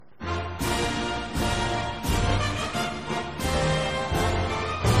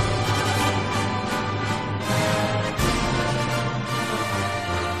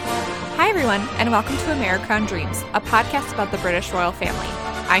everyone, and welcome to America on Dreams, a podcast about the British royal family.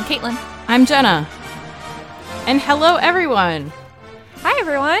 I'm Caitlin. I'm Jenna. And hello, everyone. Hi,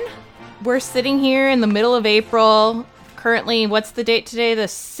 everyone. We're sitting here in the middle of April. Currently, what's the date today? The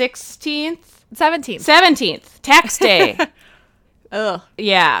 16th? 17th. 17th. Tax day. Ugh.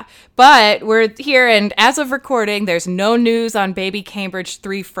 Yeah. But we're here, and as of recording, there's no news on baby Cambridge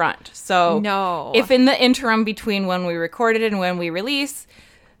 3 front. So No. if in the interim between when we recorded and when we release,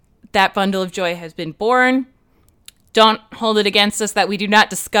 that bundle of joy has been born, don't hold it against us that we do not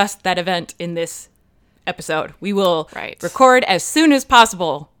discuss that event in this episode. We will record as soon as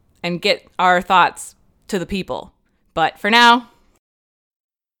possible and get our thoughts to the people. But for now...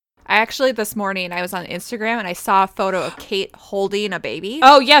 This morning, I was on Instagram and I saw a photo of Kate holding a baby.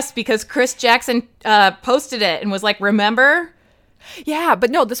 Oh, yes, because Chris Jackson posted it and was like, remember? Yeah,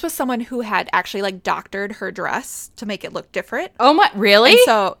 but no, this was someone who had actually doctored her dress to make it look different. Oh my, really? And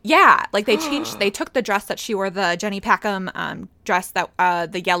so, yeah, they took the dress that she wore, the Jenny Packham dress, that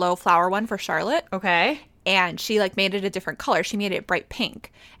the yellow flower one for Charlotte. Okay. And she made it a different color. She made it bright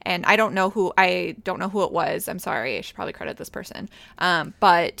pink. And I don't know who it was. I'm sorry. I should probably credit this person.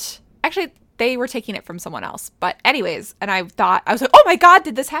 But actually they were taking it from someone else. But anyways, and I was like, oh my God,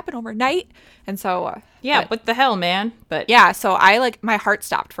 did this happen overnight? And so yeah, what the hell, man? But yeah, so my heart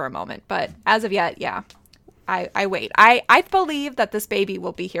stopped for a moment. But as of yet, yeah, I wait. I believe that this baby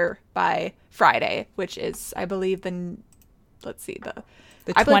will be here by Friday, which is, I believe, the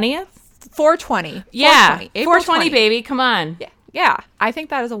 20th? 420. Yeah. 420, 420, baby. Come on. Yeah. Yeah. I think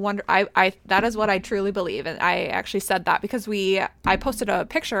that is that is what I truly believe. And I actually said that because I posted a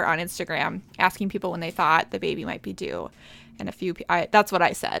picture on Instagram asking people when they thought the baby might be due. And that's what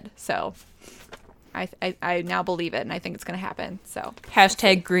I said. So I now believe it and I think it's going to happen. So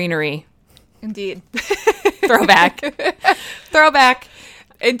 # greenery. Indeed. Throwback. Throwback.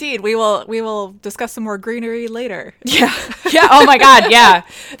 Indeed, we will discuss some more greenery later. Yeah. Yeah. Oh my God. Yeah.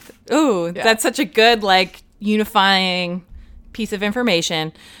 Ooh, yeah. That's such a good, unifying piece of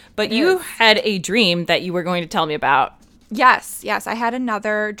information. But you had a dream that you were going to tell me about. Yes. I had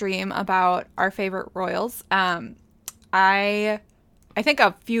another dream about our favorite royals. I think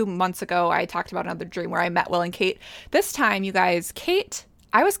a few months ago, I talked about another dream where I met Will and Kate. This time, you guys,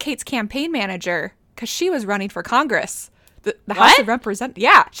 I was Kate's campaign manager because she was running for Congress. The House of Representatives.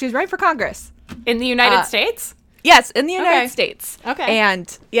 Yeah, she was running for Congress. In the United States? Yes, in the United States. Okay.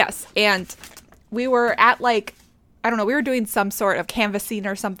 And we were at I don't know, we were doing some sort of canvassing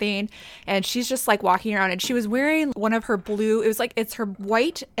or something, and she's just walking around, and she was wearing one of her blue, it's her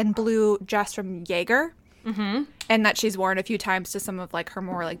white and blue dress from Jaeger, and that she's worn a few times to some of her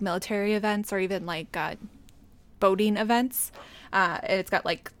more military events or even boating events. And it's got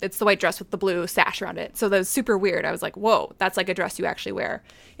it's the white dress with the blue sash around it. So that was super weird. I was like, whoa, that's a dress you actually wear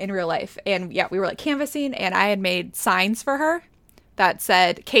in real life. And yeah, we were canvassing, and I had made signs for her that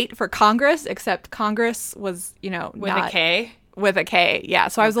said Kate for Congress, except Congress was, with a K? With a K, yeah.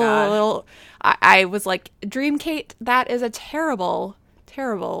 So I was a little, I was like, Dream Kate, that is a terrible,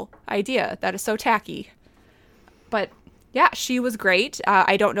 terrible idea. That is so tacky. But yeah, she was great.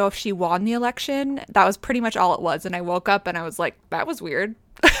 I don't know if she won the election. That was pretty much all it was. And I woke up and I was like, that was weird.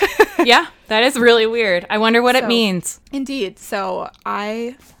 Yeah, that is really weird. I wonder what it means. Indeed. So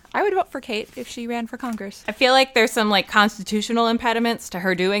I would vote for Kate if she ran for Congress. I feel like there's some constitutional impediments to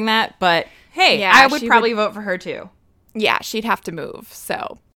her doing that. But hey, yeah, I would probably vote for her too. Yeah, she'd have to move.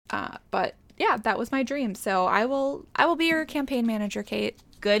 So, but yeah, that was my dream. So I will be your campaign manager, Kate.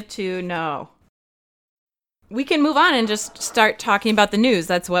 Good to know. We can move on and just start talking about the news.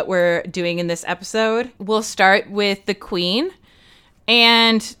 That's what we're doing in this episode. We'll start with the Queen.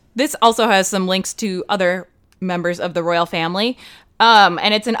 And this also has some links to other members of the royal family.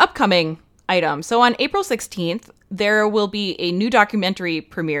 And it's an upcoming item. So on April 16th, there will be a new documentary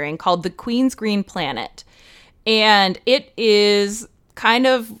premiering called The Queen's Green Planet. And it is kind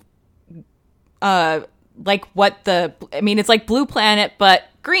of it's like Blue Planet, but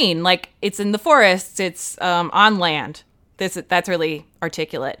green. It's in the forests. It's on land. That's really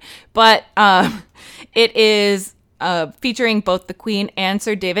articulate. But it is featuring both the Queen and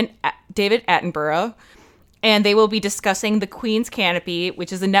Sir David Attenborough. And they will be discussing the Queen's Canopy,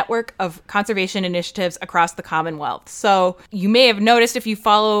 which is a network of conservation initiatives across the Commonwealth. So you may have noticed if you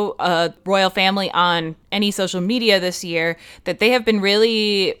follow a royal family on any social media this year that they have been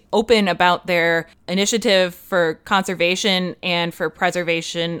really open about their initiative for conservation and for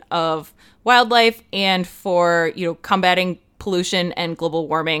preservation of wildlife and for, combating pollution and global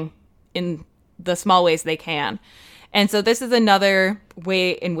warming in the small ways they can. And so this is another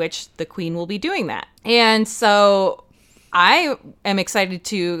way in which the Queen will be doing that. And so I am excited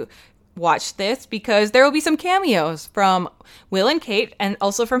to watch this because there will be some cameos from Will and Kate and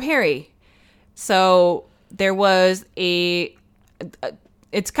also from Harry. So there was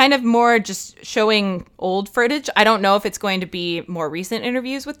it's kind of more just showing old footage. I don't know if it's going to be more recent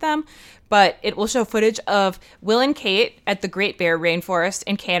interviews with them, but it will show footage of Will and Kate at the Great Bear Rainforest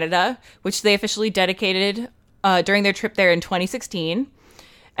in Canada, which they officially dedicated during their trip there in 2016.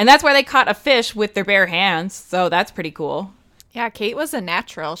 And that's where they caught a fish with their bare hands. So that's pretty cool. Yeah, Kate was a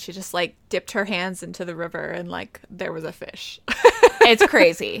natural. She just like dipped her hands into the river and like there was a fish. It's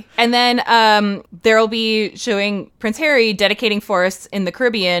crazy. And then there'll be showing Prince Harry dedicating forests in the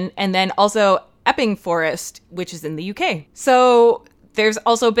Caribbean and then also Epping Forest, which is in the UK. So there's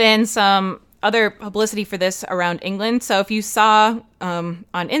also been some other publicity for this around England. So if you saw on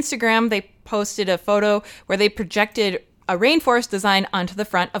Instagram, they posted a photo where they projected a rainforest design onto the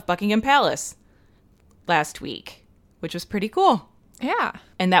front of Buckingham Palace last week, which was pretty cool. Yeah.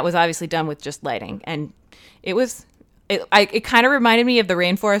 And that was obviously done with just lighting. And it kind of reminded me of the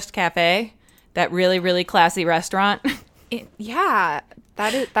Rainforest Cafe, that really, really classy restaurant.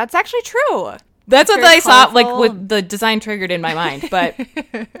 That's actually true. That's what very I saw, colorful. like what the design triggered in my mind. But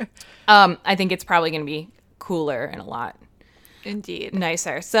I think it's probably going to be cooler and a lot Indeed.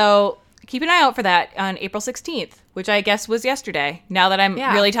 nicer. So keep an eye out for that on April 16th, which I guess was yesterday. Now that I'm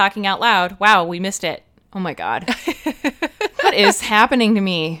really talking out loud, wow, we missed it. Oh my God. What is happening to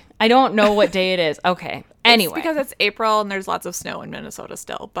me? I don't know what day it is. Okay. Anyway. It's because it's April and there's lots of snow in Minnesota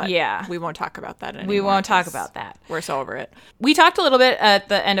still, but yeah, we won't talk about that anymore. We won't talk about that. We're so over it. We talked a little bit at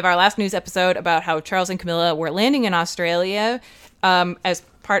the end of our last news episode about how Charles and Camilla were landing in Australia as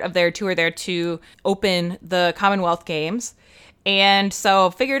part of their tour there to open the Commonwealth Games. And so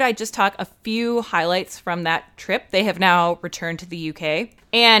figured I'd just talk a few highlights from that trip. They have now returned to the UK.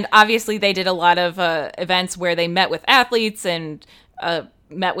 And obviously they did a lot of events where they met with athletes and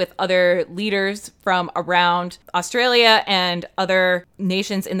met with other leaders from around Australia and other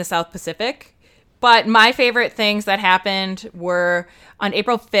nations in the South Pacific. But my favorite things that happened were on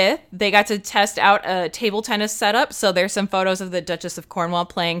April 5th, they got to test out a table tennis setup. So there's some photos of the Duchess of Cornwall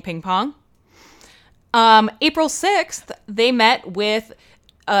playing ping pong. April 6th, they met with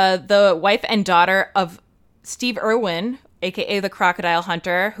the wife and daughter of Steve Irwin, aka the crocodile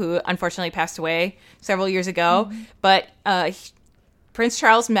hunter, who unfortunately passed away several years ago. Mm-hmm. But Prince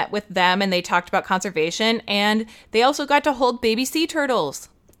Charles met with them and they talked about conservation, and they also got to hold baby sea turtles.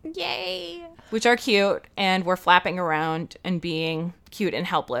 Yay! Which are cute and were flapping around and being cute and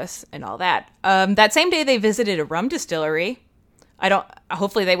helpless and all that. That same day, they visited a rum distillery.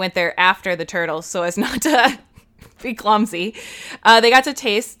 Hopefully they went there after the turtles so as not to be clumsy. They got to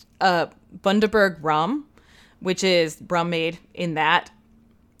taste Bundaberg rum, which is rum made in that.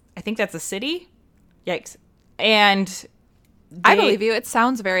 I think that's a city. Yikes. And I believe you. It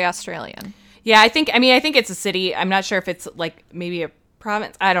sounds very Australian. Yeah, I think it's a city. I'm not sure if it's like maybe a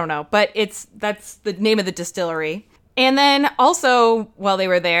province. I don't know. But that's the name of the distillery. And then also, while they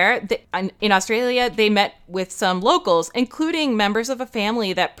were there, in Australia, they met with some locals, including members of a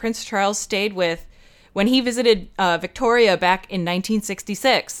family that Prince Charles stayed with when he visited Victoria back in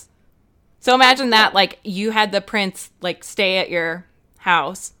 1966. So imagine that, like, you had the prince, like, stay at your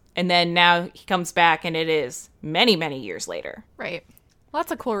house, and then now he comes back, and it is many, many years later. Right. Well,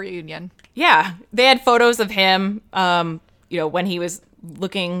 that's a cool reunion. Yeah. They had photos of him, when he was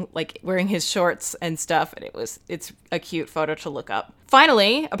looking like wearing his shorts and stuff, and it's a cute photo to look up.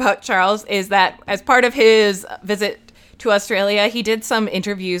 Finally, about Charles is that as part of his visit to Australia, he did some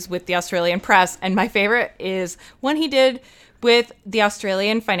interviews with the Australian press, and my favorite is one he did with the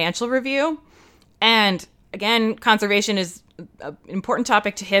Australian Financial Review. And again, conservation is an important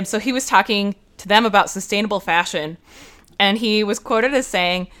topic to him, so he was talking to them about sustainable fashion, and he was quoted as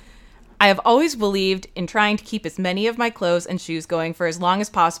saying, "I have always believed in trying to keep as many of my clothes and shoes going for as long as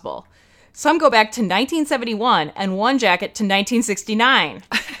possible. Some go back to 1971 and one jacket to 1969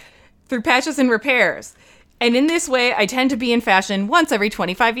 through patches and repairs. And in this way, I tend to be in fashion once every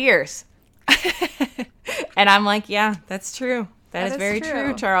 25 years. And I'm like, yeah, that's true. That is very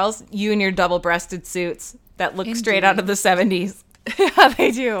true, Charles. You and your double-breasted suits that look straight out of the 70s. Yeah,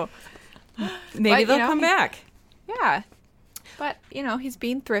 they do. Maybe they'll come back. Yeah. But, he's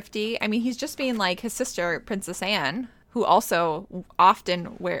being thrifty. I mean, he's just being like his sister, Princess Anne, who also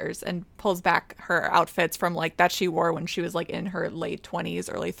often wears and pulls back her outfits from like that she wore when she was like in her late 20s,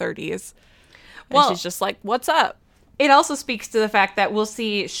 early 30s. And well, she's just like, what's up? It also speaks to the fact that we'll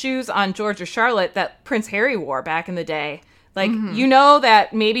see shoes on George or Charlotte that Prince Harry wore back in the day. Like,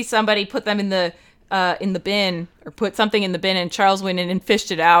 that maybe somebody put them in the bin or put something in the bin, and Charles went in and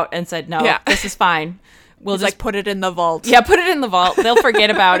fished it out and said, no, this is fine. we'll He's just like, put it in the vault. Yeah, put it in the vault. They'll forget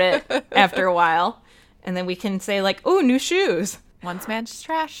about it after a while. And then we can say like, "Ooh, new shoes." Once man's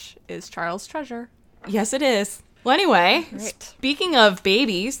trash is Charles' treasure. Yes, it is. Well, anyway, Right. speaking of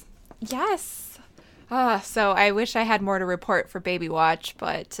babies. Yes. So I wish I had more to report for Baby Watch,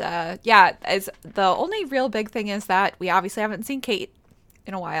 but yeah, as the only real big thing is that we obviously haven't seen Kate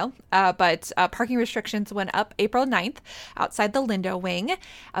in a while, but parking restrictions went up April 9th outside the Lindo wing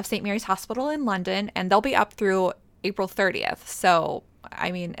of St. Mary's Hospital in London, and they'll be up through April 30th. So,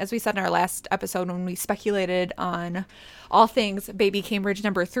 I mean, as we said in our last episode when we speculated on all things Baby Cambridge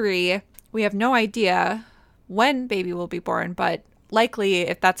number 3, we have no idea when Baby will be born, but likely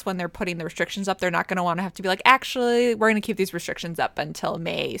if that's when they're putting the restrictions up, they're not going to want to have to be like, actually, we're going to keep these restrictions up until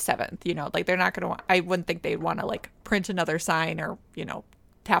May 7th. You know, like they're not going to, I wouldn't think they'd want to like print another sign or, you know,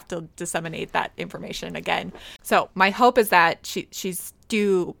 have to disseminate that information again. So my hope is that she's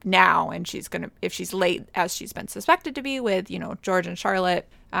due now, and she's going to, if she's late as she's been suspected to be with, you know, George and Charlotte,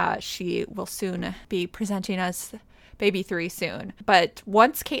 she will soon be presenting us Baby 3 soon. But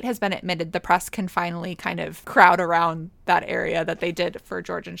once Kate has been admitted, the press can finally kind of crowd around that area that they did for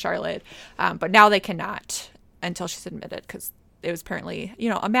George and Charlotte. But now they cannot until she's admitted, because it was apparently, you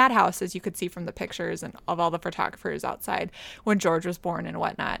know, a madhouse, as you could see from the pictures and of all the photographers outside when George was born and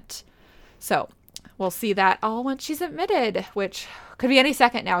whatnot. So we'll see that all once she's admitted, which could be any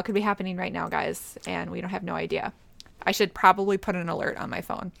second now. It could be happening right now, guys, and we don't have no idea. I should probably put an alert on my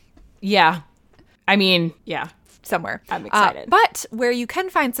phone. Yeah. I mean, yeah. Somewhere. I'm excited. But where you can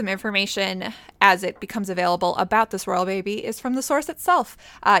find some information as it becomes available about this royal baby is from the source itself.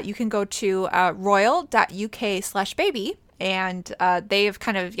 You can go to royal.uk/baby, and they've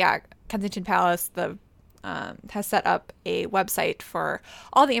kind of, Kensington Palace has set up a website for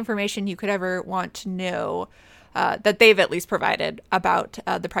all the information you could ever want to know that they've at least provided about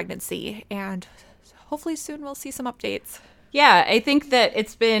the pregnancy. And hopefully soon we'll see some updates. Yeah, I think that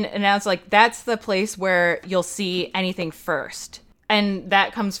it's been announced, like, that's the place where you'll see anything first. And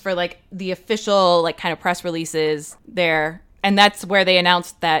that comes for, like, the official, like, kind of press releases there. And that's where they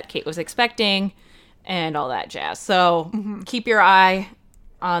announced that Kate was expecting and all that jazz. So keep your eye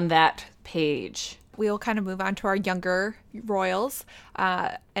on that page. We'll kind of move on to our younger royals.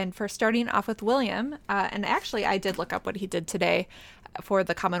 And for starting off with William, and actually I did look up what he did today for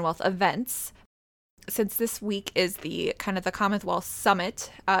the Commonwealth events. Since this week is the kind of the Commonwealth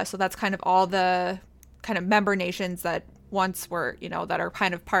Summit, so that's kind of all the kind of member nations that once were, you know, that are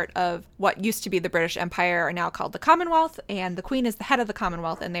kind of part of what used to be the British Empire are now called the Commonwealth, and the Queen is the head of the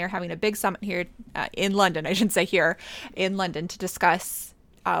Commonwealth, and they're having a big summit here in London, I should say here in London, to discuss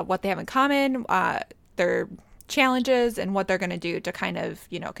what they have in common, their challenges, and what they're going to do to kind of,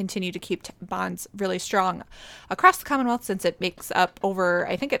 you know, continue to keep bonds really strong across the Commonwealth, since it makes up over,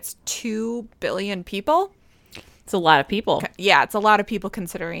 I think it's 2 billion people. It's a lot of people. Yeah, it's a lot of people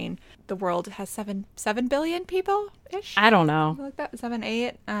considering the world has 7 billion people ish. I don't know. Like that, 7, 8.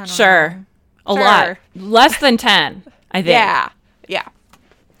 I don't know. Sure. A lot. Less than 10, I think. Yeah.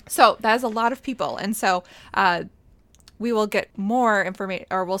 So that is a lot of people, and so we will get more information,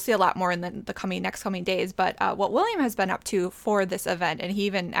 or we'll see a lot more in the next coming days. But what William has been up to for this event, and he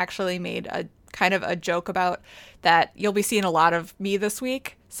even actually made a kind of a joke about that you'll be seeing a lot of me this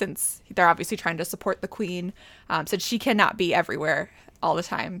week, since they're obviously trying to support the Queen, since she cannot be everywhere all the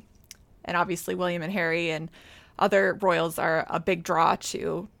time. And obviously William and Harry and other royals are a big draw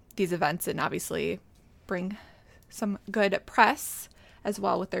to these events, and obviously bring some good press as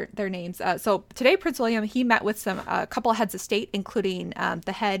well with their names. So today, Prince William, he met with a couple heads of state, including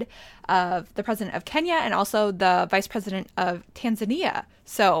the head of the president of Kenya and also the vice president of Tanzania.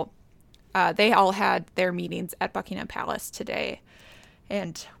 So they all had their meetings at Buckingham Palace today.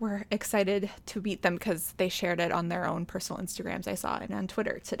 And we're excited to meet them because they shared it on their own personal Instagrams. I saw it on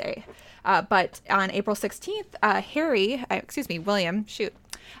Twitter today. But on April 16th, William,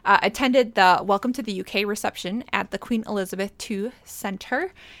 attended the Welcome to the UK reception at the Queen Elizabeth II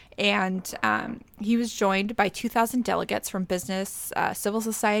Centre. And he was joined by 2,000 delegates from business, civil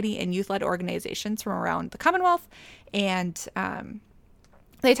society, and youth-led organizations from around the Commonwealth. And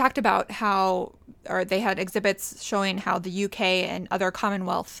they talked about they had exhibits showing how the UK and other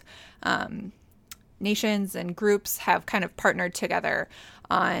Commonwealth nations and groups have kind of partnered together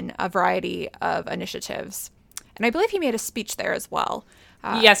on a variety of initiatives. And I believe he made a speech there as well.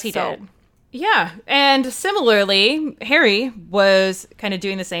 Yes, he did. Yeah. And similarly, Harry was kind of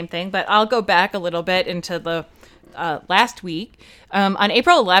doing the same thing, but I'll go back a little bit into the last week. On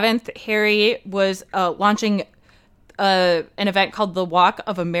April 11th, Harry was launching an event called the Walk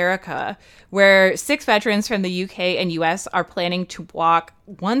of America, where 6 veterans from the UK and US are planning to walk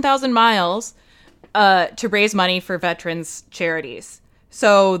 1,000 miles to raise money for veterans charities.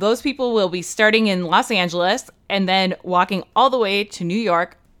 So those people will be starting in Los Angeles and then walking all the way to New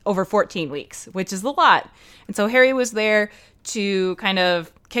York over 14 weeks, which is a lot. And so Harry was there to kind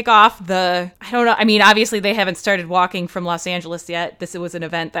of kick off I don't know. I mean, obviously they haven't started walking from Los Angeles yet. This was an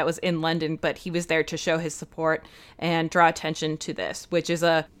event that was in London, but he was there to show his support and draw attention to this, which is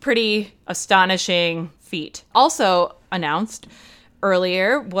a pretty astonishing feat. Also announced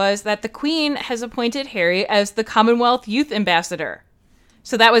earlier was that the Queen has appointed Harry as the Commonwealth Youth Ambassador.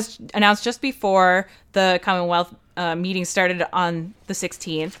 So that was announced just before the Commonwealth meeting started on the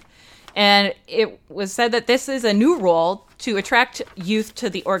 16th. And it was said that this is a new role to attract youth to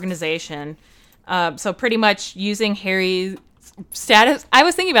the organization. So pretty much using Harry's status. I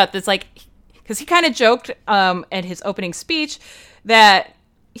was thinking about this, like, because he kind of joked at his opening speech that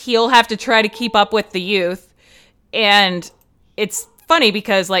he'll have to try to keep up with the youth. And it's funny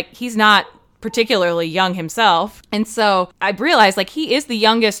because, like, he's not particularly young himself. And so I realized, like, he is the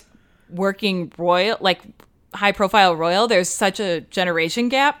youngest working royal, like, high-profile royal. There's such a generation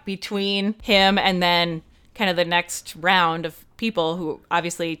gap between him and then kind of the next round of people who,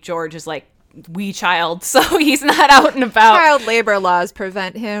 obviously, George is, like, wee child, so he's not out and about. Child labor laws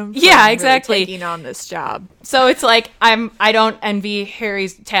prevent him from exactly really taking on this job. So it's like I don't envy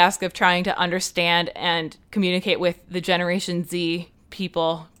Harry's task of trying to understand and communicate with the Generation Z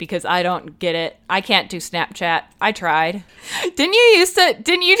people because I don't get it. I can't do Snapchat. I tried. Didn't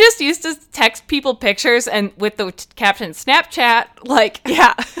you just used to text people pictures and with the caption Snapchat? Like,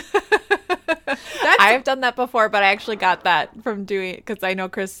 yeah. I've done that before, but I actually got that from doing it because I know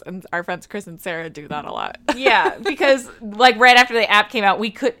Chris and our friends Chris and Sarah do that a lot. Yeah, because like right after the app came out,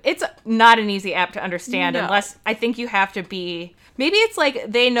 it's not an easy app to understand unless I think you have to be, maybe it's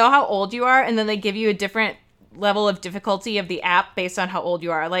like they know how old you are and then they give you a different level of difficulty of the app based on how old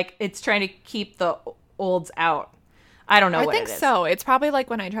you are. Like it's trying to keep the olds out. I don't know what it is. I think so. It's probably like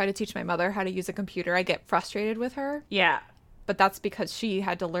when I try to teach my mother how to use a computer, I get frustrated with her. Yeah. But that's because she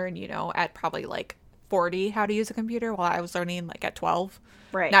had to learn, at probably like 40 how to use a computer while I was learning like at 12.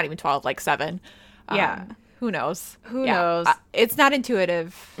 Right. Not even 12, like 7. Yeah. Who knows? Who knows? It's not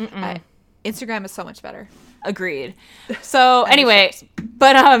intuitive. Instagram is so much better. Agreed. So anyway,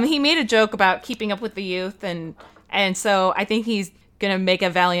 but he made a joke about keeping up with the youth, and so I think he's gonna make a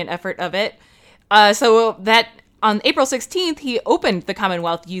valiant effort of it. So that on April 16th, he opened the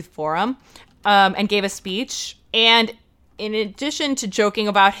Commonwealth Youth Forum and gave a speech. And in addition to joking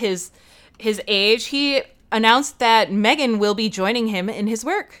about his age, he announced that Meghan will be joining him in his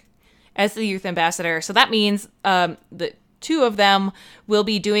work as the youth ambassador. So that means the two of them will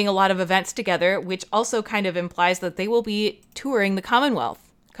be doing a lot of events together, which also kind of implies that they will be touring the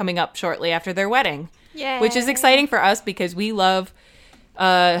Commonwealth coming up shortly after their wedding. Yay. Which is exciting for us because we love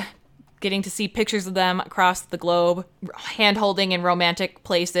getting to see pictures of them across the globe, hand-holding in romantic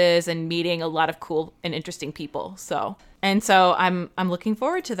places and meeting a lot of cool and interesting people. So I'm looking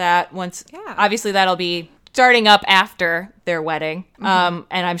forward to that once. Yeah. Obviously, that'll be starting up after their wedding. And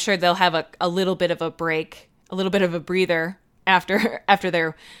I'm sure they'll have a little bit of a break, a little bit of a breather after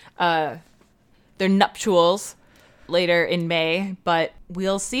their nuptials later in May, but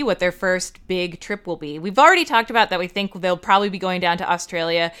we'll see what their first big trip will be. We've already talked about that we think they'll probably be going down to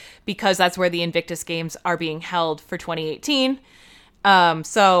Australia because that's where the Invictus Games are being held for 2018.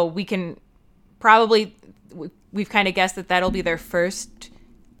 So we can probably, we've kind of guessed that that'll be their first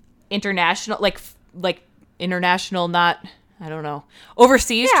international, like international, not, I don't know,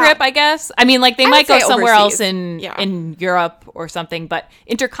 overseas trip, I guess. I mean, like they might go somewhere else in Europe or something, but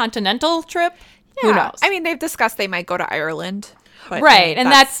intercontinental trip? Yeah. Who knows? I mean, they've discussed they might go to Ireland. But, right. And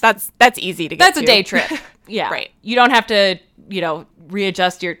that's easy to get That's to. a day trip. Yeah. Right. You don't have to,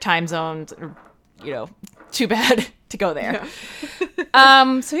 readjust your time zones or, too bad to go there.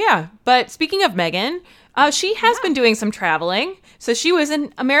 Yeah. So yeah. But speaking of Meghan, she has been doing some traveling. So she was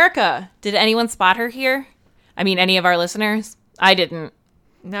in America. Did anyone spot her here? I mean, any of our listeners? I didn't.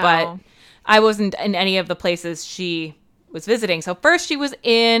 No. But I wasn't in any of the places she was visiting. So first she was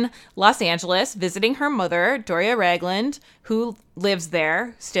in Los Angeles visiting her mother, Doria Ragland, who lives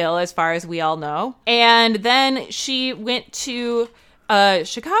there still, as far as we all know. And then she went to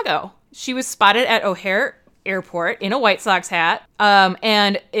Chicago. She was spotted at O'Hare Airport in a White Sox hat.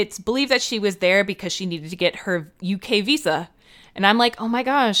 And it's believed that she was there because she needed to get her UK visa. And I'm like, oh my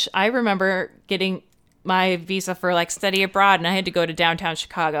gosh, I remember getting my visa for like study abroad and I had to go to downtown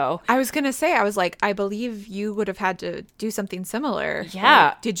Chicago. I was going to say, I was like, I believe you would have had to do something similar. Yeah.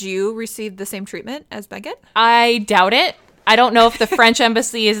 Like, did you receive the same treatment as Meghan? I doubt it. I don't know if the French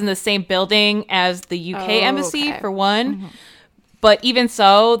embassy is in the same building as the UK embassy, for one. Mm-hmm. But even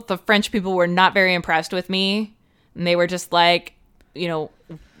so, the French people were not very impressed with me. And they were just like, you know,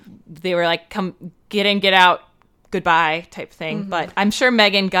 they were like, come get in, get out, goodbye type thing. But I'm sure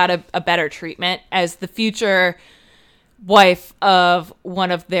Meghan got a better treatment as the future wife of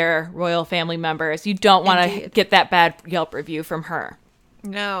one of their royal family members. You don't want to get that bad Yelp review from her.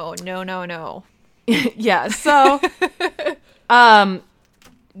 No. Yeah. So,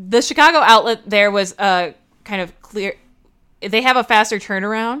 the Chicago outlet there was kind of clear. They have a faster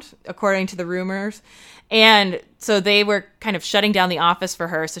turnaround, according to the rumors. And so they were kind of shutting down the office for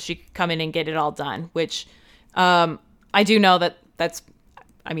her so she could come in and get it all done, which I do know that's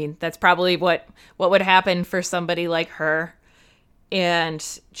probably what would happen for somebody like her. And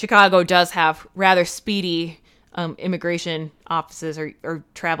Chicago does have rather speedy immigration offices or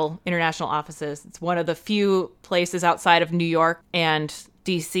travel international offices. It's one of the few places outside of New York and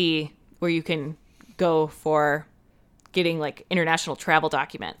DC where you can go for getting like international travel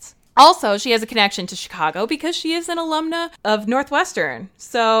documents. Also, she has a connection to Chicago because she is an alumna of Northwestern.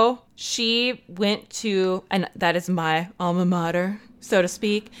 So she went to, and that is my alma mater, so to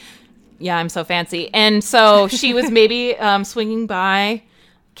speak. Yeah, I'm so fancy. And so she was maybe swinging by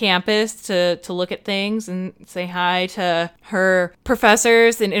campus to look at things and say hi to her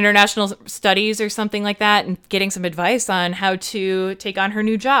professors in international studies or something like that and getting some advice on how to take on her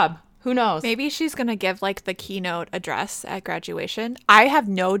new job. Who knows? Maybe she's going to give like the keynote address at graduation. I have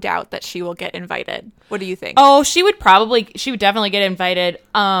no doubt that she will get invited. What do you think? Oh, she would definitely get invited.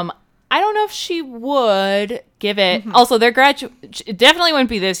 I don't know if she would give it. Also, their it definitely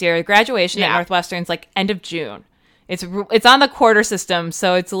wouldn't be this year. Graduation at Northwestern's like end of June. It's on the quarter system,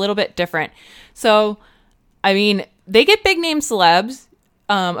 so it's a little bit different. So, I mean, they get big name celebs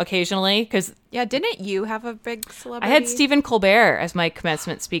occasionally because didn't you have a big celebrity? I had Stephen Colbert as my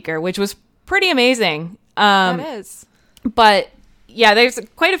commencement speaker, which was pretty amazing. That is. But yeah, there's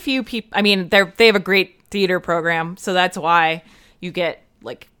quite a few people. I mean, they have a great theater program, so that's why you get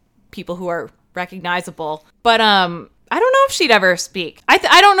like people who are recognizable. But I don't know if she'd ever speak. I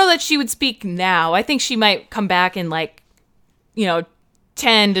don't know that she would speak now. I think she might come back in like,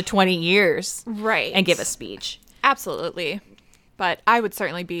 10 to 20 years, right, and give a speech. Absolutely. But I would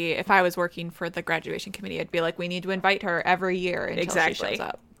certainly be, if I was working for the graduation committee, I'd be like, we need to invite her every year until she shows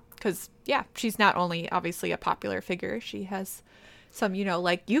up. Because, she's not only obviously a popular figure, she has some,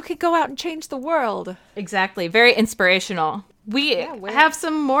 like, you could go out and change the world. Exactly. Very inspirational. We have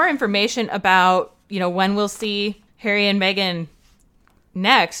some more information about, when we'll see Harry and Meghan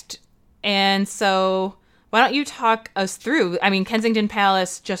next. And so why don't you talk us through? I mean, Kensington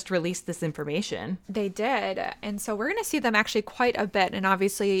Palace just released this information. They did. And so we're going to see them actually quite a bit. And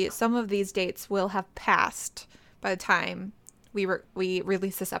obviously some of these dates will have passed by the time we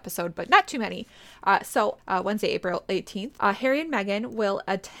release this episode, but not too many. So Wednesday, April 18th, Harry and Meghan will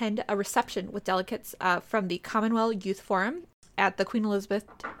attend a reception with delegates from the Commonwealth Youth Forum at the Queen Elizabeth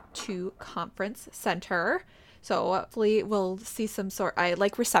II Conference Center. So hopefully we'll see some sort, I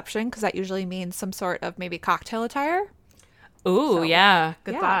like reception because that usually means some sort of maybe cocktail attire. Ooh, so, yeah.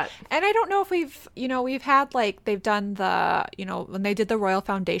 Good thought. And I don't know if we've had like, they've done the, when they did the Royal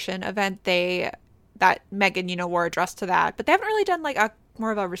Foundation event, that Meghan, wore a dress to that, but they haven't really done like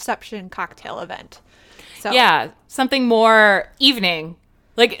more of a reception cocktail event. So yeah, something more evening,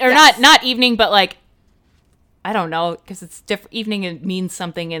 like, or not evening, but like, I don't know, because it's different. Evening, it means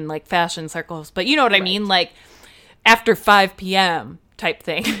something in like fashion circles, but you know what I mean? Like after 5 p.m. type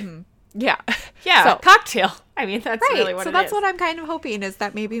thing. Mm-hmm. Yeah. Yeah. So, cocktail. I mean, that's really what it is. So that's what I'm kind of hoping is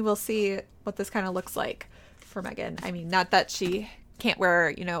that maybe we'll see what this kind of looks like for Meghan. I mean, not that she can't wear,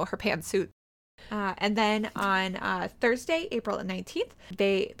 her pantsuit. And then on Thursday, April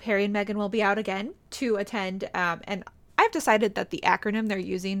 19th, Harry and Meghan will be out again to attend. And I've decided that the acronym they're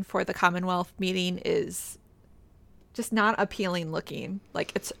using for the Commonwealth meeting is just not appealing looking.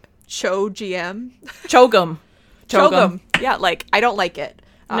 Like it's CHOGM. CHOGM. Yeah, like I don't like it.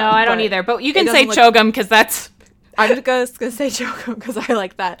 No, I don't either. But you can say CHOGM because that's... I'm just going to say CHOGM because I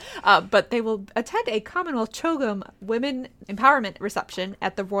like that. But they will attend a Commonwealth CHOGM Women Empowerment reception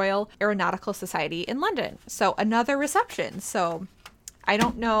at the Royal Aeronautical Society in London. So another reception. So I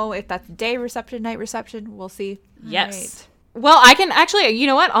don't know if that's day reception, night reception. We'll see. Yes. Right. Well, I can actually, you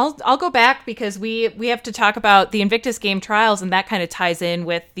know what? I'll go back because we have to talk about the Invictus Game trials, and that kind of ties in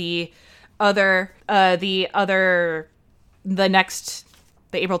with the April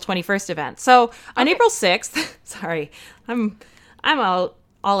 21st event. So on April 6th, sorry, I'm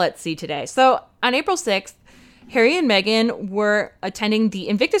all at sea today. So on April 6th, Harry and Meghan were attending the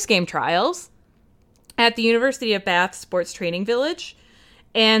Invictus Game trials at the University of Bath Sports Training Village.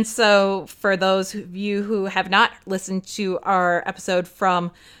 And so for those of you who have not listened to our episode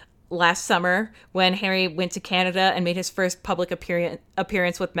from last summer when Harry went to Canada and made his first public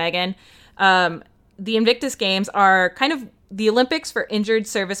appearance with Meghan, the Invictus Games are kind of the Olympics for injured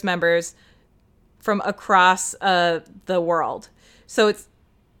service members from across the world. So it's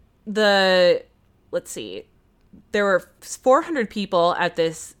let's see, there were 400 people at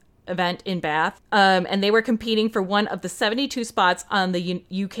this event in Bath, and they were competing for one of the 72 spots on the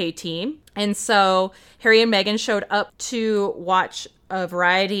UK team. And so Harry and Meghan showed up to watch a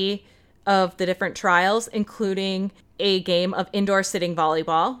variety of the different trials, including a game of indoor sitting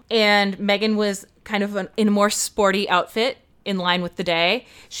volleyball. And Meghan was kind of in a more sporty outfit in line with the day.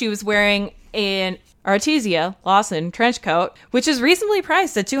 She was wearing an Artesia Lawson trench coat, which is reasonably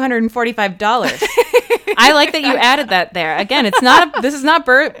priced at $245. I like that you added that there. Again, this is not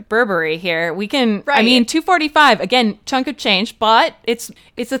Burberry here. We can, right. I mean, $245, again, chunk of change, but it's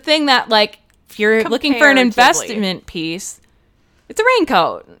a thing that, like, if you're looking for an investment piece, it's a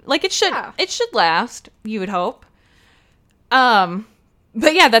raincoat. Like, it should last, you would hope.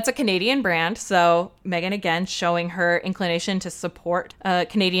 But yeah, that's a Canadian brand. So Meghan, again, showing her inclination to support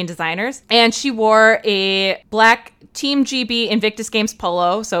Canadian designers. And she wore a black Team GB Invictus Games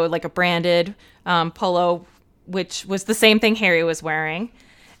polo. So like a branded polo, which was the same thing Harry was wearing.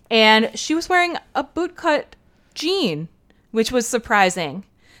 And she was wearing a bootcut jean, which was surprising.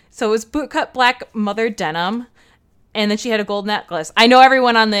 So it was bootcut black mother denim. And then she had a gold necklace. I know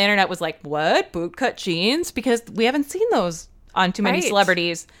everyone on the internet was like, what? Bootcut jeans? Because we haven't seen those on too many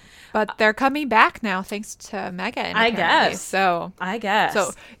celebrities. But they're coming back now thanks to Meghan. I guess. So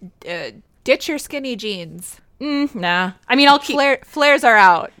ditch your skinny jeans. Nah. I mean, I'll keep... Flares are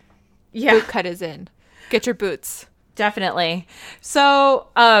out. Yeah. Boot cut is in. Get your boots. Definitely. So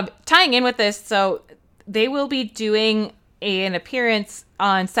tying in with this, so they will be doing an appearance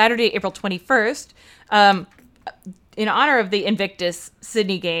on Saturday, April 21st, in honor of the Invictus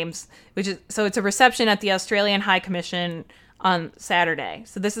Sydney Games, it's a reception at the Australian High Commission on Saturday.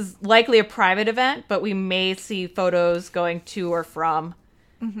 So this is likely a private event, but we may see photos going to or from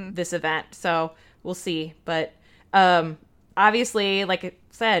this event. So we'll see. But obviously, like I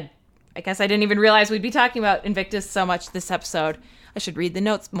said, I guess I didn't even realize we'd be talking about Invictus so much this episode. I should read the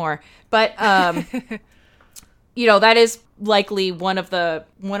notes more. But that is likely one of the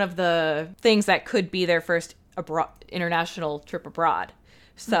things that could be their first international trip abroad.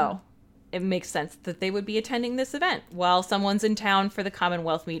 So it makes sense that they would be attending this event while someone's in town for the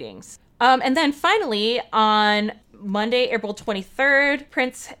Commonwealth meetings. And then finally, on Monday, April 23rd,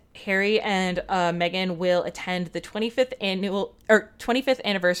 Prince Harry and Meghan will attend the 25th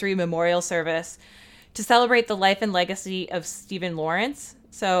anniversary memorial service to celebrate the life and legacy of Stephen Lawrence.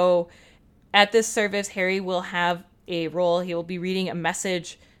 So at this service, Harry will have a role. He will be reading a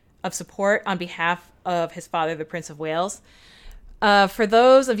message of support on behalf of his father, the Prince of Wales. For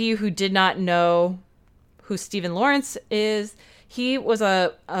those of you who did not know who Stephen Lawrence is, he was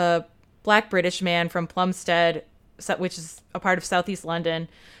a Black British man from Plumstead, which is a part of southeast London,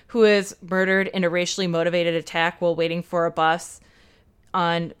 who was murdered in a racially motivated attack while waiting for a bus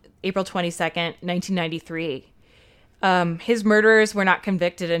on April 22nd, 1993. His murderers were not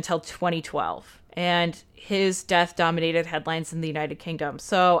convicted until 2012, and his death dominated headlines in the United Kingdom.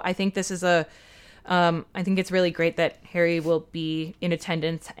 So I think this is I think it's really great that Harry will be in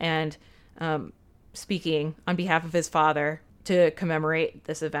attendance and speaking on behalf of his father to commemorate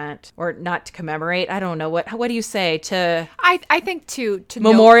this event, or not to commemorate. I don't know what do you say to? I think to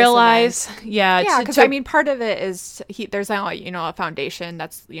memorialize. Yeah, because I mean, part of it is there's a foundation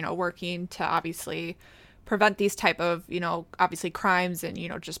that's working to obviously prevent these type of obviously crimes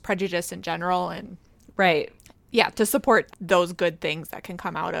and just prejudice in general, and right. Yeah, to support those good things that can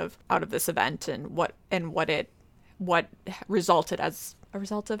come out of this event and what resulted as a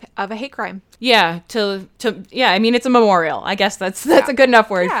result of a hate crime. Yeah, I mean, it's a memorial. I guess that's a good enough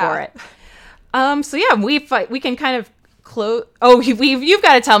word for it. So yeah, we can kind of close. Oh, you've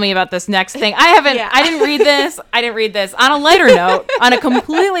got to tell me about this next thing. I haven't. Yeah. I didn't read this. On a lighter note, on a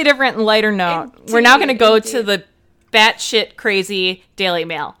completely different lighter note, we're now going to go to the batshit crazy Daily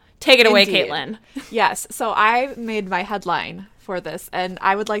Mail. Take it away, Caitlin. Yes. So I made my headline for this, and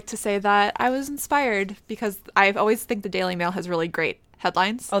I would like to say that I was inspired because I always think the Daily Mail has really great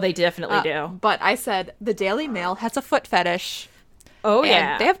headlines. Oh, they definitely do. But I said the Daily Mail has a foot fetish. Oh,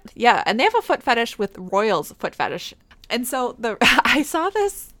 yeah. And they have a foot fetish with royals' foot fetish. And so I saw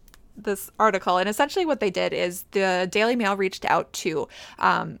this article, and essentially what they did is the Daily Mail reached out to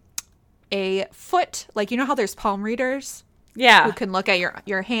a foot, like how there's palm readers. Yeah. who can look at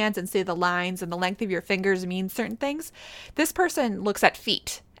your hands and see the lines and the length of your fingers mean certain things. This person looks at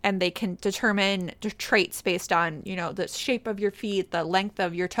feet and they can determine the traits based on, the shape of your feet, the length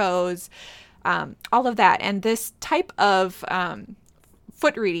of your toes, all of that. And this type of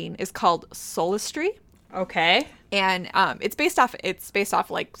foot reading is called solistry. Okay. And it's based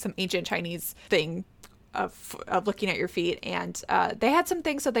off like some ancient Chinese thing of looking at your feet. And they had some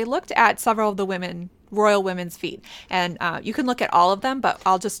things. So they looked at several of the royal women's feet. And you can look at all of them, but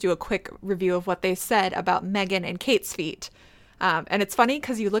I'll just do a quick review of what they said about Meghan and Kate's feet. And it's funny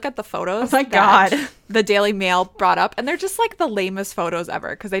because you look at the photos God. the Daily Mail brought up, and they're just like the lamest photos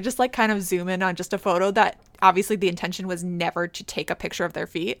ever because they just like kind of zoom in on just a photo that obviously the intention was never to take a picture of their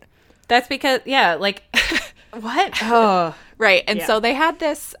feet. That's because, like, what? Oh, right. And yeah. so they had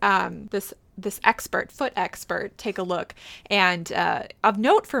this foot expert, take a look. And of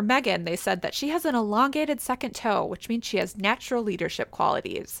note for Meghan, they said that she has an elongated second toe, which means she has natural leadership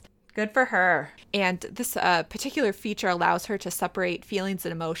qualities. Good for her. And this particular feature allows her to separate feelings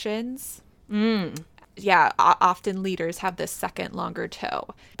and emotions. Yeah, often leaders have this second longer toe.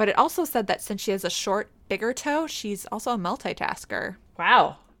 But it also said that since she has a short, bigger toe, she's also a multitasker.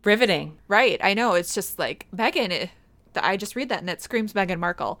 Wow. Riveting. Right. I know. It's just like Meghan. I just read that and it screams Meghan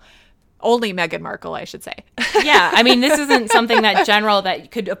Markle. Only Meghan Markle, I should say. Yeah. I mean, this isn't something that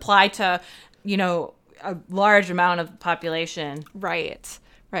could apply to, a large amount of the population. Right.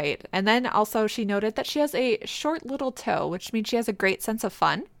 Right. And then also she noted that she has a short little toe, which means she has a great sense of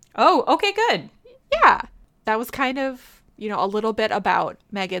fun. Oh, okay, good. Yeah. That was kind of, a little bit about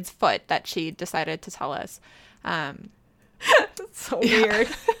Meghan's foot that she decided to tell us. So weird.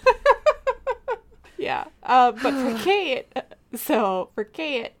 Yeah. But for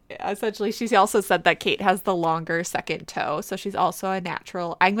Kate, essentially, she also said that Kate has the longer second toe. So she's also a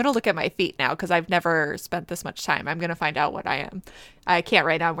natural. I'm going to look at my feet now because I've never spent this much time. I'm going to find out what I am. I can't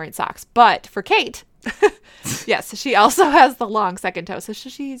right now. I'm wearing socks. But for Kate, yes, she also has the long second toe. So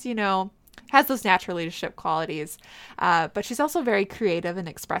she's, has those natural leadership qualities. But she's also very creative and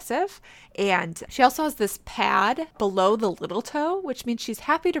expressive. And she also has this pad below the little toe, which means she's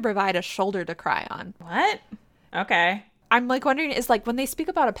happy to provide a shoulder to cry on. What? Okay. I'm like wondering, is like when they speak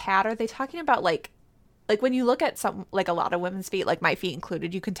about a pad, are they talking about like when you look at some, like a lot of women's feet, like my feet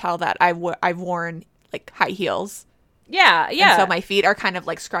included, you can tell that I've worn like high heels. Yeah, yeah. And so my feet are kind of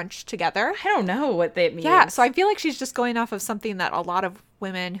like scrunched together. I don't know what that means. Yeah, so I feel like she's just going off of something that a lot of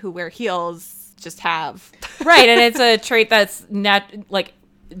women who wear heels just have. Right, and it's a trait that's not like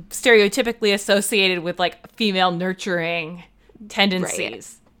stereotypically associated with like female nurturing tendencies. Right.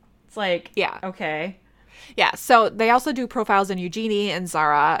 It's like, yeah, okay. Yeah, so they also do profiles on Eugenie and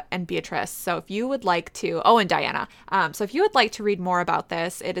Zara and Beatrice. So if you would like to, and Diana. So if you would like to read more about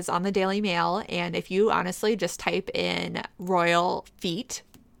this, it is on the Daily Mail. And if you honestly just type in royal feet,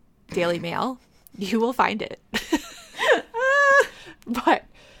 Daily Mail, you will find it. But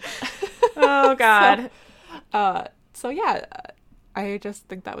oh God. So yeah, I just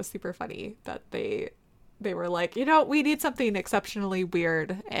think that was super funny that they were like, we need something exceptionally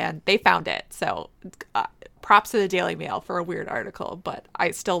weird, and they found it. So props to the Daily Mail for a weird article, but I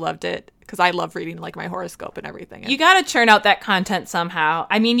still loved it because I love reading like my horoscope and everything. You got to churn out that content somehow.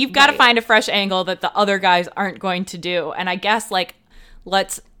 I mean, you've got to find a fresh angle that the other guys aren't going to do. And I guess like,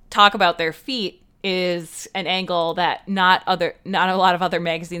 let's talk about their feet is an angle that not a lot of other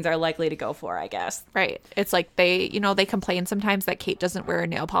magazines are likely to go for, I guess. Right. It's like they complain sometimes that Kate doesn't wear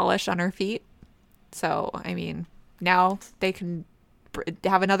nail polish on her feet. So, I mean, now they can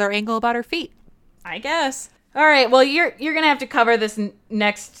have another angle about her feet, I guess. All right. Well, you're going to have to cover this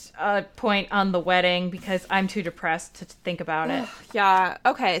next point on the wedding because I'm too depressed to think about it. Yeah.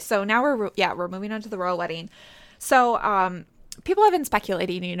 Okay. So now we're moving on to the royal wedding. So, people have been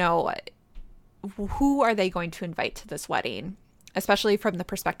speculating, who are they going to invite to this wedding? Especially from the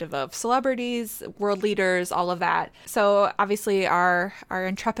perspective of celebrities, world leaders, all of that. So obviously our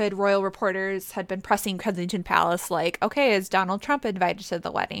intrepid royal reporters had been pressing Kensington Palace like, okay, is Donald Trump invited to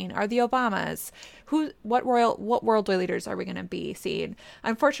the wedding? Are the Obamas? What world leaders are we going to be seeing?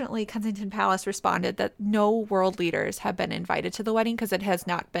 Unfortunately, Kensington Palace responded that no world leaders have been invited to the wedding because it has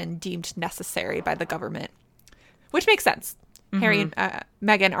not been deemed necessary by the government, which makes sense. Mm-hmm. Harry and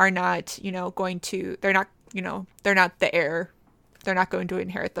Meghan are not, they're not the heir. They're not going to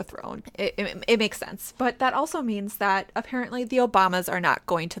inherit the throne. It makes sense. But that also means that apparently the Obamas are not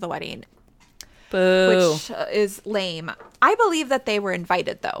going to the wedding. Boo. Which is lame. I believe that they were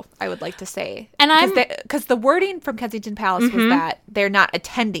invited, though, I would like to say. And because the wording from Kensington Palace was that they're not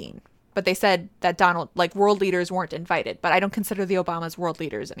attending but they said that world leaders weren't invited. But I don't consider the Obamas world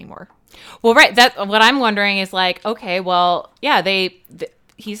leaders anymore. Well, right. That what I'm wondering is like, okay, well, yeah,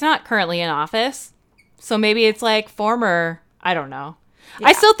 he's not currently in office, so maybe it's like former. I don't know. Yeah.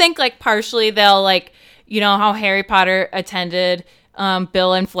 I still think like partially they'll like, you know how Harry Potter attended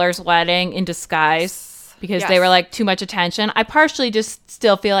Bill and Fleur's wedding in disguise because they were like too much attention. I partially just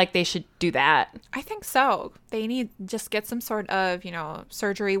still feel like they should do that. I think so. They need just get some sort of,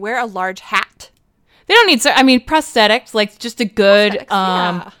 surgery. Wear a large hat. They don't need prosthetics, like just a good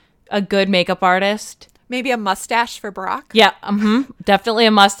a good makeup artist. Maybe a mustache for Barack. Yeah, definitely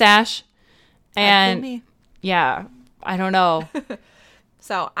a mustache. And yeah, I don't know.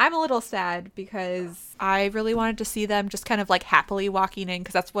 So I'm a little sad because I really wanted to see them just kind of like happily walking in,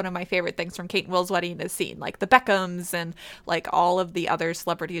 because that's one of my favorite things from Kate and Will's wedding is seeing like the Beckhams and like all of the other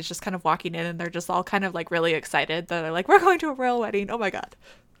celebrities just kind of walking in, and they're just all kind of like really excited that they're like, we're going to a royal wedding. Oh my God.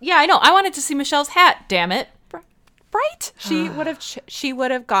 Yeah, I know. I wanted to see Michelle's hat. Damn it. Right? She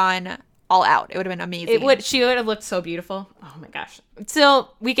would have gone all out. It would have been amazing. She would have looked so beautiful. Oh my gosh.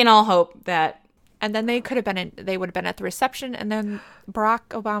 Still, we can all hope that. And then they would have been at the reception, and then Barack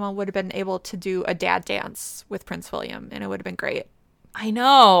Obama would have been able to do a dad dance with Prince William, and it would have been great. I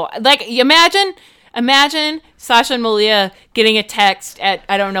know. Like, imagine Sasha and Malia getting a text at,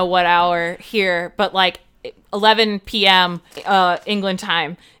 I don't know what hour here, but like 11 p.m. England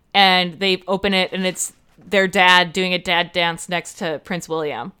time, and they open it, and it's their dad doing a dad dance next to Prince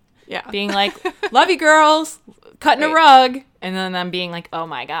William. Yeah. Being like, love you girls, cutting a rug. And then them being like, oh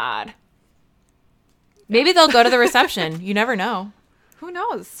my God. Maybe they'll go to the reception. You never know. Who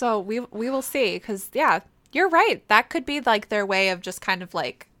knows? So we will see. Because, yeah, you're right. That could be like their way of just kind of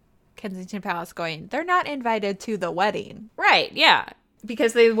like Kensington Palace going, they're not invited to the wedding. Right. Yeah.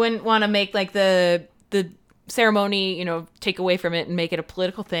 Because they wouldn't want to make like the ceremony, take away from it and make it a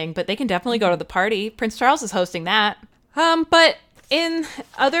political thing. But they can definitely go to the party. Prince Charles is hosting that. But in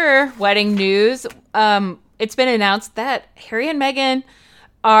other wedding news, it's been announced that Harry and Meghan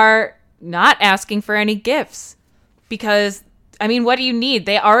are not asking for any gifts because, what do you need?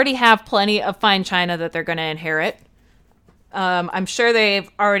 They already have plenty of fine china that they're going to inherit. I'm sure they've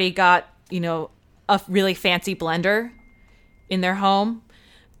already got, a really fancy blender in their home.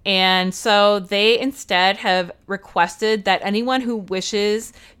 And so they instead have requested that anyone who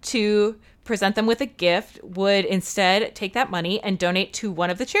wishes to present them with a gift would instead take that money and donate to one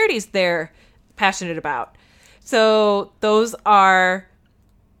of the charities they're passionate about. So those are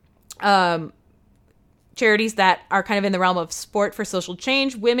charities that are kind of in the realm of sport for social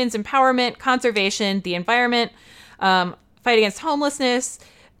change, women's empowerment, conservation, the environment, fight against homelessness,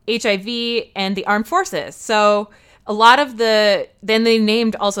 HIV, and the armed forces. So a lot of then they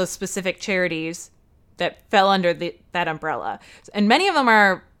named also specific charities that fell under that umbrella. And many of them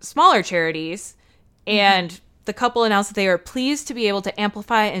are smaller charities. And the couple announced that they are pleased to be able to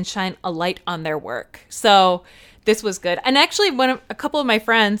amplify and shine a light on their work. So this was good. And actually, a couple of my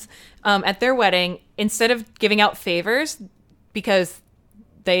friends at their wedding, instead of giving out favors, because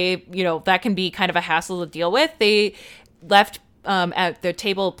they, that can be kind of a hassle to deal with, they left at their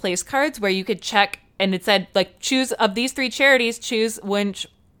table place cards where you could check, and it said, like, choose of these 3 charities, choose which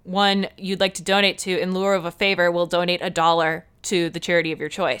one you'd like to donate to. In lieu of a favor, we'll donate $1 to the charity of your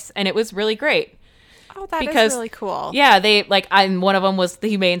choice. And it was really great. Oh, that is really cool. Yeah, they one of them was the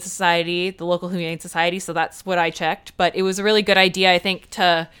Humane Society, the local Humane Society, so that's what I checked. But it was a really good idea, I think,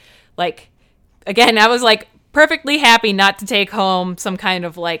 to again, I was perfectly happy not to take home some kind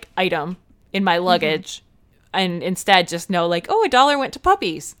of item in my luggage, and instead just know $1 went to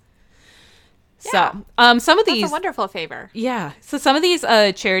puppies. Yeah. So, some of these... That's a wonderful favor. Yeah. So some of these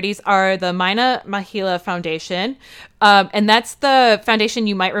charities are the Mina Mahila Foundation. And that's the foundation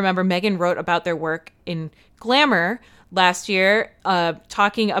you might remember Meghan wrote about their work in Glamour last year,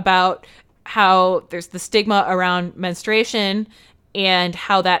 talking about how there's the stigma around menstruation and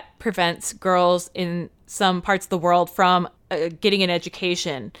how that prevents girls in some parts of the world from getting an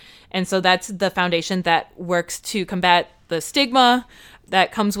education. And so that's the foundation that works to combat the stigma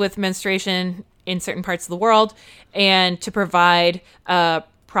that comes with menstruation in certain parts of the world, and to provide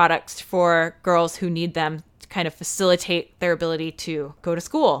products for girls who need them to kind of facilitate their ability to go to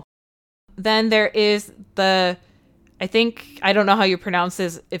school. Then there is I don't know how you pronounce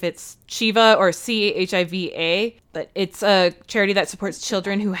this, if it's Chiva or CHIVA, but it's a charity that supports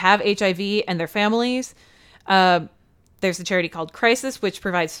children who have HIV and their families. There's a charity called Crisis, which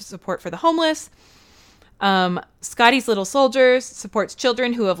provides support for the homeless. Scotty's Little Soldiers supports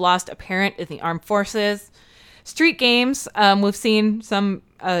children who have lost a parent in the armed forces. Street Games, we've seen some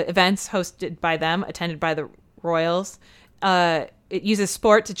events hosted by them, attended by the royals. It uses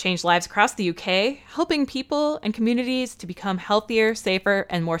sport to change lives across the UK, helping people and communities to become healthier, safer,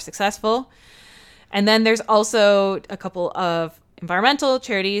 and more successful. And then there's also a couple of environmental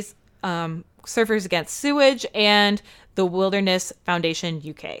charities, Surfers Against Sewage and the Wilderness Foundation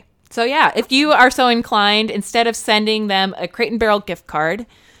UK. So yeah, if you are so inclined, instead of sending them a Crate and Barrel gift card,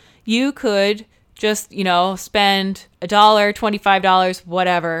 you could just, spend $1, $25,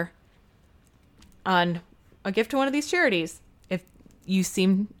 whatever, on a gift to one of these charities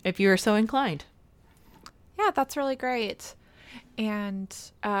if you are so inclined. Yeah, that's really great. And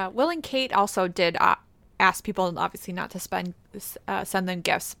Will and Kate also did ask people, obviously, not to send them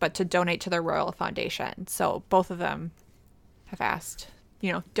gifts, but to donate to their Royal Foundation. So both of them have asked,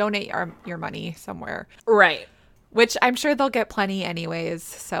 donate your money somewhere. Right. Which I'm sure they'll get plenty anyways.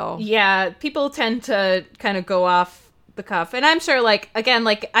 So yeah, people tend to kind of go off the cuff. And I'm sure,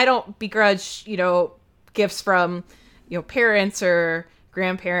 I don't begrudge, gifts from, parents or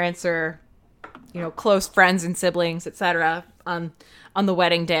grandparents or, close friends and siblings, etc. on the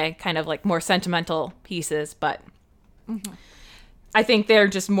wedding day, kind of like more sentimental pieces. But I think they're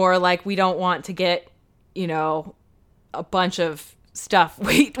just more like, we don't want to get, a bunch of stuff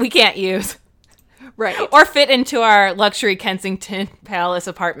we can't use. Right. Or fit into our luxury Kensington Palace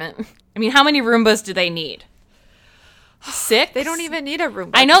apartment. I mean, how many Roombas do they need? 6? They don't even need a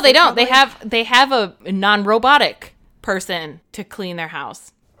Roomba. I know they don't. They have a non-robotic person to clean their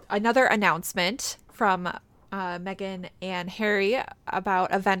house. Another announcement from Meghan and Harry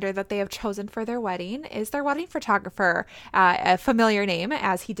about a vendor that they have chosen for their wedding is their wedding photographer, a familiar name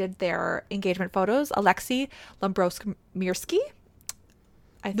as he did their engagement photos, Alexei Lubomyrsky.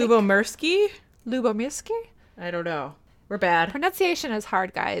 Lubomyrsky? I don't know. We're bad. Pronunciation is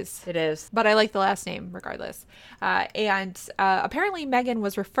hard, guys. It is. But I like the last name regardless. And apparently Meghan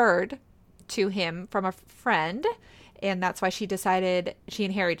was referred to him from a friend, and that's why she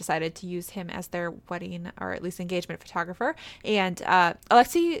and Harry decided to use him as their wedding, or at least engagement photographer. And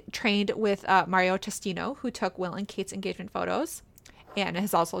Alexei trained with Mario Testino, who took Will and Kate's engagement photos, and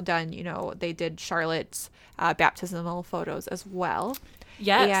has also done, they did Charlotte's baptismal photos as well.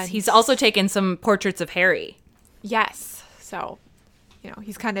 Yes, and he's also taken some portraits of Harry. Yes. So,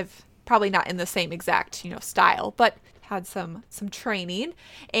 he's kind of probably not in the same exact, style, but had some training.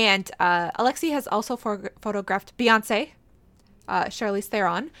 And Alexei has also photographed Beyonce, Charlize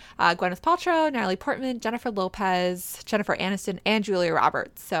Theron, Gwyneth Paltrow, Natalie Portman, Jennifer Lopez, Jennifer Aniston, and Julia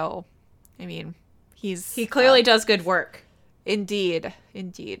Roberts. So, I mean, he clearly does good work. Indeed.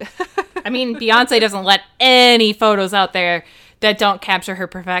 I mean, Beyonce doesn't let any photos out there that don't capture her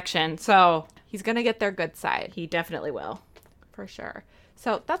perfection. So he's going to get their good side. He definitely will. For sure.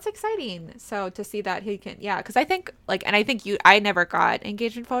 So that's exciting. So to see that he can, because I think I never got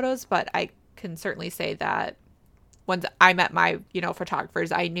engagement photos, but I can certainly say that when I met my,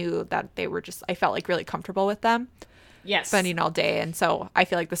 photographers, I knew that they were I felt like really comfortable with them. Yes. Spending all day. And so I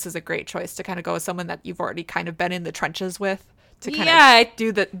feel like this is a great choice to kind of go with someone that you've already kind of been in the trenches with to kind of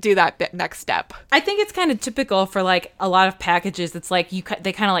do that bit next step. I think it's kind of typical for like a lot of packages. It's like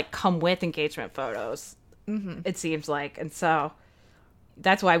they kind of like come with engagement photos. Mm-hmm. It seems like. And so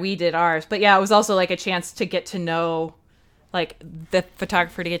that's why we did ours. But yeah, it was also like a chance to get to know like the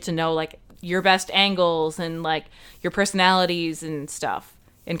photographer, to get to know like your best angles and like your personalities and stuff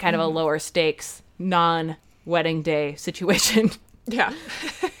in kind of a lower stakes, non-wedding day situation. Yeah.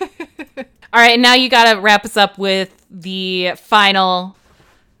 All right, now you got to wrap us up with the final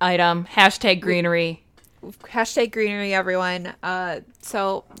item, #greenery. #greenery, everyone.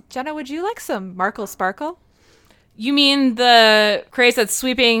 So, Jenna, would you like some Markle Sparkle? You mean the craze that's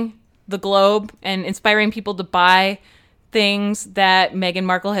sweeping the globe and inspiring people to buy things that Meghan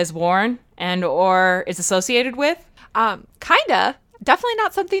Markle has worn and or is associated with? Kinda. Definitely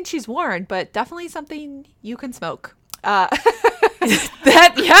not something she's worn, but definitely something you can smoke. To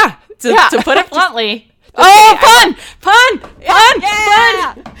put it bluntly. Pun!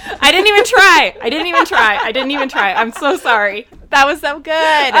 I didn't even try. I'm so sorry. That was so good.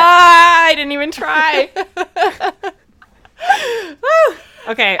 I didn't even try.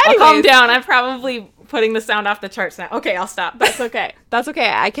 Okay, I'll calm down. I'm probably putting the sound off the charts now. Okay, I'll stop. That's okay.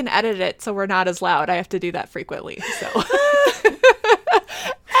 I can edit it so we're not as loud. I have to do that frequently. So,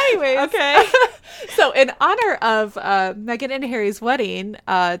 anyways, okay. So, in honor of Meghan and Harry's wedding,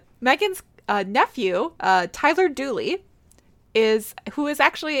 Meghan's nephew, Tyler Dooley, who is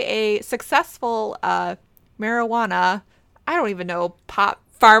actually a successful marijuana, I don't even know,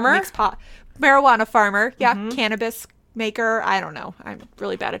 marijuana farmer. Yeah, cannabis maker. I don't know. I'm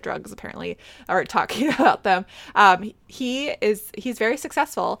really bad at drugs, apparently, or talking about them. He's very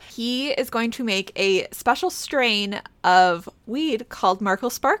successful. He is going to make a special strain of weed called Markle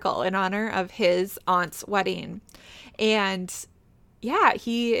Sparkle in honor of his aunt's wedding. And yeah,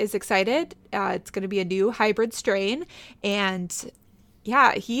 he is excited. It's going to be a new hybrid strain. And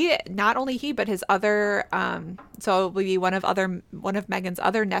yeah, not only he, but his other, so it will be one of Megan's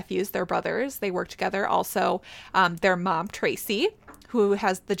other nephews, their brothers. They work together. Also, their mom, Tracy, who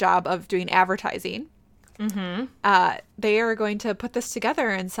has the job of doing advertising. Mm-hmm. They are going to put this together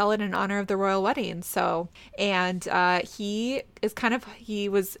and sell it in honor of the royal wedding. So, and he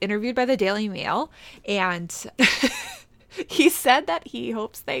was interviewed by the Daily Mail, and he said that he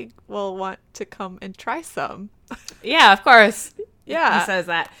hopes they will want to come and try some. Yeah, of course. Yeah, he says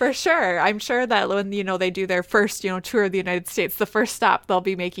that for sure. I'm sure that when they do their first tour of the United States, the first stop they'll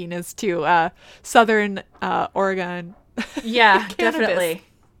be making is to Southern Oregon. Yeah, definitely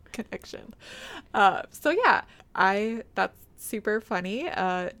connection. So yeah, that's super funny.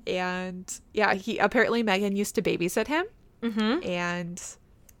 And yeah, Megan used to babysit him, and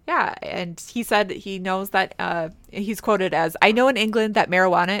yeah, and he said he knows that he's quoted as, "I know in England that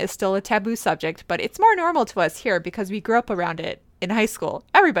marijuana is still a taboo subject, but it's more normal to us here because we grew up around it. In high school,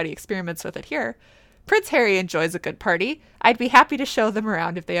 everybody experiments with it here. Prince Harry enjoys a good party. I'd be happy to show them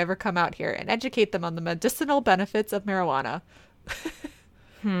around if they ever come out here and educate them on the medicinal benefits of marijuana."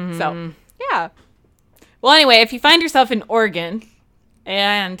 So, yeah. Well, anyway, if you find yourself in Oregon,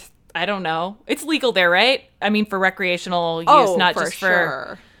 and I don't know, it's legal there, right? I mean, for recreational use,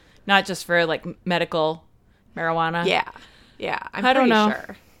 not just for like medical marijuana. Yeah.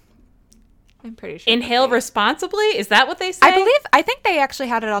 I'm pretty sure. Inhale responsibly? Is that what they say? I think they actually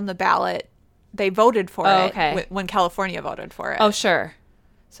had it on the ballot. They voted for it when California voted for it. Oh, sure.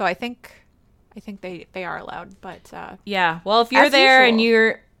 So I think they are allowed, but yeah. Well, if you're there and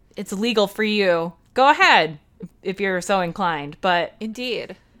it's legal for you, go ahead if you're so inclined. But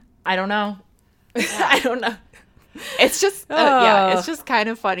indeed, I don't know. I don't know. It's just it's just kind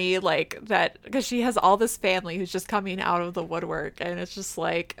of funny, like, that, because she has all this family who's just coming out of the woodwork, and it's just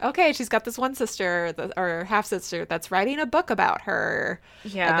like, okay, she's got this one sister or half sister that's writing a book about her,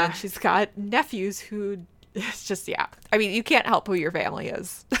 and then she's got nephews who, it's just, I mean, you can't help who your family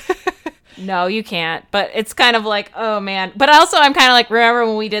is. No, you can't. But it's kind of like, oh man. But also, I'm kind of like, remember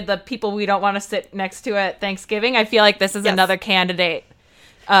when we did the people we don't want to sit next to at Thanksgiving? I feel like this is another candidate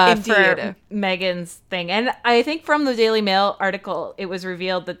for Meghan's thing. And I think from the Daily Mail article, it was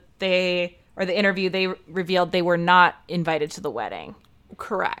revealed that they revealed they were not invited to the wedding.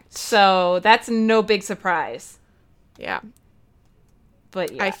 Correct. So that's no big surprise. Yeah.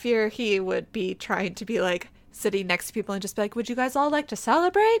 But yeah. I fear he would be trying to be like sitting next to people and just be like, would you guys all like to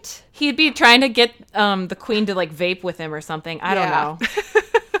celebrate? He'd be trying to get the queen to like vape with him or something. I don't know.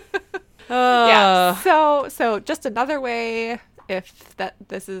 Yeah. So just another way, if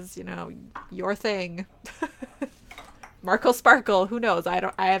this is, your thing. Markle Sparkle, who knows? I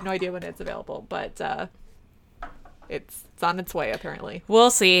have no idea when it's available, but it's on its way apparently.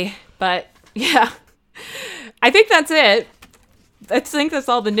 We'll see. But yeah. I think that's it. I think that's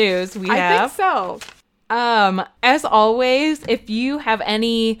all the news we have. I think so. As always, if you have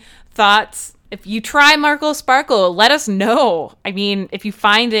any thoughts, if you try Markle Sparkle, let us know. I mean, if you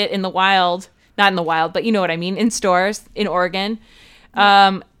find it in the wild, not in the wild, but you know what I mean, in stores in Oregon,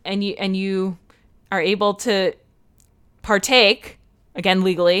 and you are able to partake, again,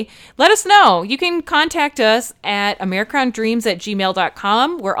 legally, let us know. You can contact us at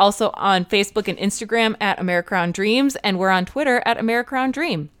americrowndreams@gmail.com. We're also on Facebook and Instagram at americrowndreams, and we're on Twitter at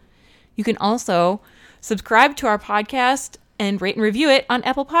americrowndream. You can also subscribe to our podcast and rate and review it on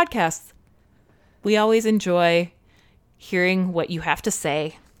Apple Podcasts. We always enjoy hearing what you have to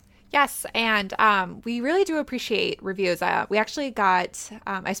say. Yes, and we really do appreciate reviews. We actually got,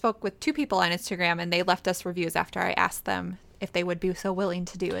 I spoke with 2 people on Instagram, and they left us reviews after I asked them if they would be so willing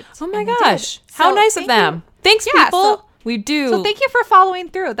to do it. Oh my gosh. How nice of them. Thanks, people. We do. So thank you for following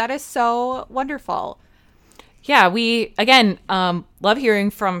through. That is so wonderful. Yeah, we, again, love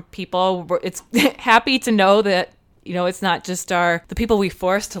hearing from people. It's happy to know that, it's not just the people we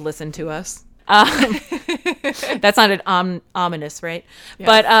force to listen to us. That sounded ominous, right? Yes.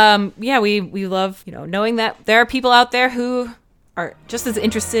 But we love, knowing that there are people out there who are just as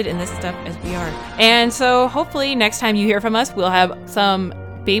interested in this stuff as we are. And so hopefully next time you hear from us, we'll have some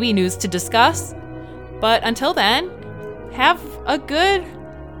baby news to discuss. But until then, have a good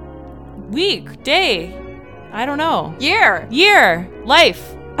week, day. I don't know. Year.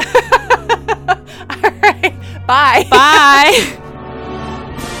 Life. All right. Bye. Bye.